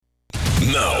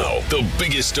Now, the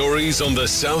biggest stories on the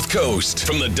South Coast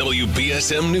from the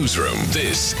WBSM Newsroom.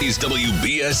 This is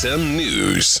WBSM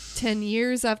News. 10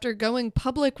 years after going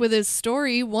public with his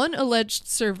story, one alleged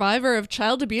survivor of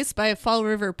child abuse by a Fall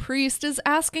River priest is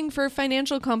asking for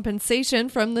financial compensation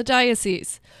from the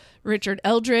diocese. Richard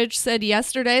Eldridge said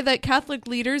yesterday that Catholic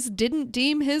leaders didn't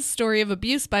deem his story of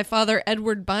abuse by Father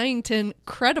Edward Byington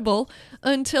credible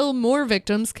until more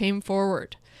victims came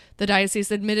forward. The diocese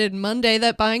admitted Monday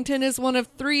that Byington is one of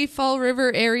 3 Fall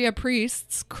River area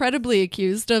priests credibly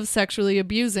accused of sexually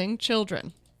abusing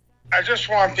children. I just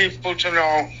want people to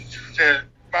know that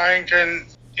Byington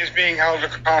is being held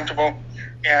accountable,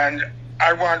 and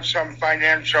I want some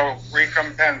financial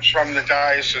recompense from the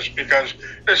diocese because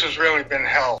this has really been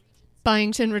hell.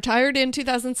 Byington retired in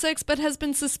 2006 but has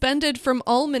been suspended from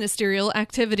all ministerial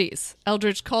activities.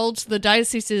 Eldridge called the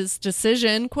diocese's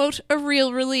decision, quote, a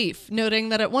real relief, noting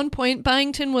that at one point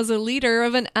Byington was a leader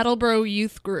of an Attleboro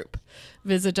youth group.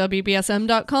 Visit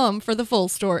WBSM.com for the full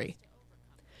story.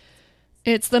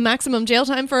 It's the maximum jail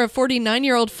time for a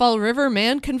 49-year-old Fall River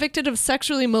man convicted of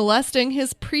sexually molesting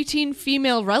his preteen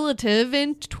female relative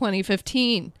in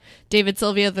 2015. David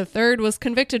Sylvia III was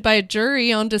convicted by a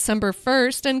jury on December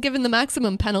 1st and given the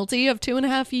maximum penalty of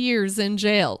 2.5 years in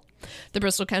jail. The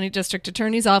Bristol County District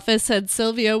Attorney's Office said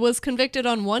Sylvia was convicted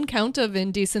on 1 count of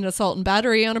indecent assault and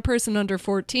battery on a person under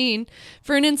 14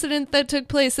 for an incident that took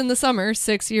place in the summer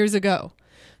 6 years ago.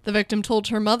 The victim told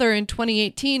her mother in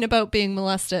 2018 about being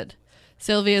molested.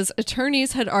 Sylvia's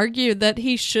attorneys had argued that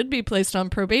he should be placed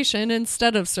on probation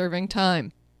instead of serving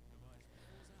time.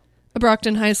 A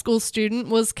Brockton High School student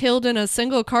was killed in a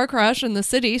single car crash in the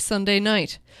city Sunday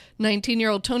night.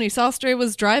 19-year-old Tony Sostre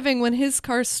was driving when his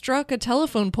car struck a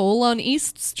telephone pole on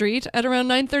East Street at around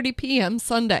 9:30 p.m.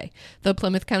 Sunday, the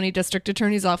Plymouth County District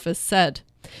Attorney's Office said.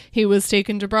 He was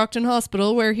taken to Brockton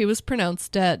Hospital where he was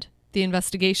pronounced dead. The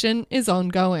investigation is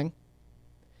ongoing.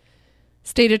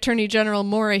 State Attorney General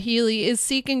Maura Healey is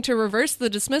seeking to reverse the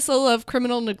dismissal of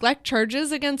criminal neglect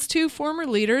charges against 2 former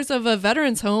leaders of a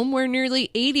veterans home where nearly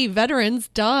 80 veterans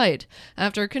died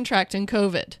after contracting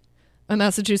COVID. A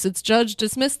Massachusetts judge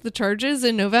dismissed the charges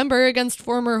in November against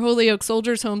former Holyoke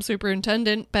Soldiers Home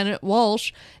Superintendent Bennett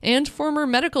Walsh and former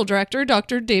medical director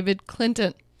Dr. David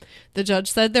Clinton. The judge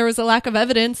said there was a lack of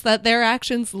evidence that their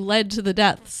actions led to the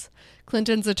deaths.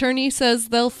 Clinton's attorney says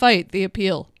they'll fight the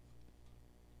appeal.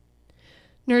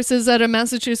 Nurses at a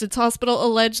Massachusetts hospital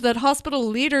allege that hospital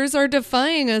leaders are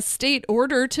defying a state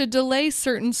order to delay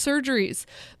certain surgeries,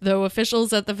 though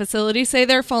officials at the facility say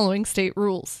they're following state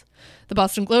rules. The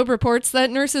Boston Globe reports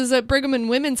that nurses at Brigham and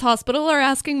Women's Hospital are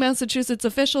asking Massachusetts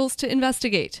officials to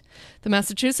investigate. The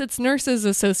Massachusetts Nurses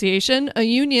Association, a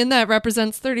union that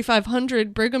represents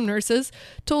 3,500 Brigham nurses,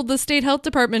 told the state health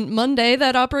department Monday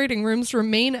that operating rooms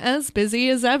remain as busy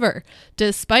as ever,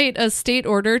 despite a state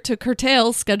order to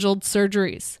curtail scheduled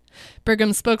surgeries.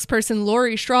 Brigham spokesperson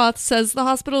Lori Schroth says the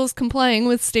hospital is complying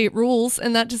with state rules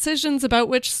and that decisions about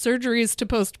which surgeries to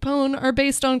postpone are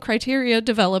based on criteria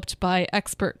developed by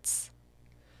experts.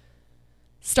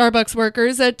 Starbucks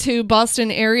workers at 2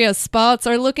 Boston area spots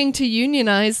are looking to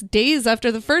unionize days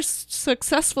after the first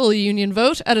successful union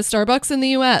vote at a Starbucks in the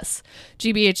U.S.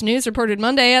 GBH News reported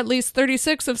Monday at least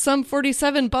 36 of some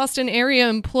 47 Boston area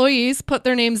employees put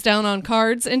their names down on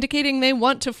cards indicating they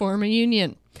want to form a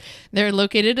union. They're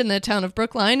located in the town of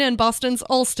Brookline and Boston's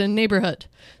Allston neighborhood.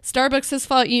 Starbucks has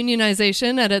fought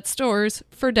unionization at its stores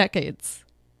for decades.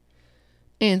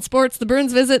 In sports, the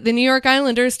Bruins visit the New York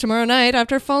Islanders tomorrow night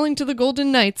after falling to the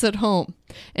Golden Knights at home.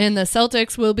 And the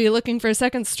Celtics will be looking for a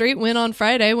second straight win on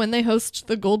Friday when they host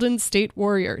the Golden State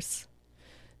Warriors.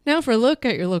 Now for a look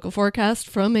at your local forecast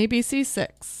from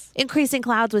ABC6. Increasing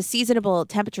clouds with seasonable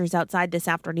temperatures outside this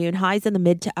afternoon, highs in the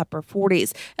mid to upper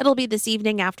 40s. It'll be this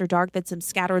evening after dark that some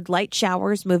scattered light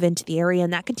showers move into the area,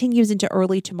 and that continues into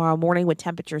early tomorrow morning with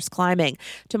temperatures climbing.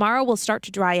 Tomorrow will start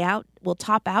to dry out. Will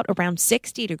top out around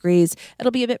 60 degrees.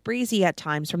 It'll be a bit breezy at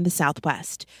times from the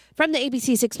southwest. From the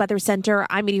ABC6 Weather Center,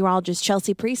 I'm meteorologist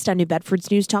Chelsea Priest on New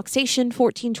Bedford's News Talk Station,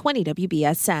 1420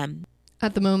 WBSM.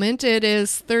 At the moment, it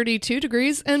is 32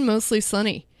 degrees and mostly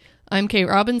sunny. I'm Kate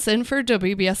Robinson for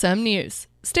WBSM News.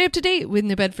 Stay up to date with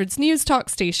New Bedford's News Talk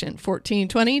Station,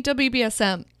 1420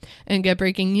 WBSM, and get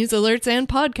breaking news alerts and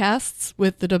podcasts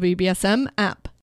with the WBSM app.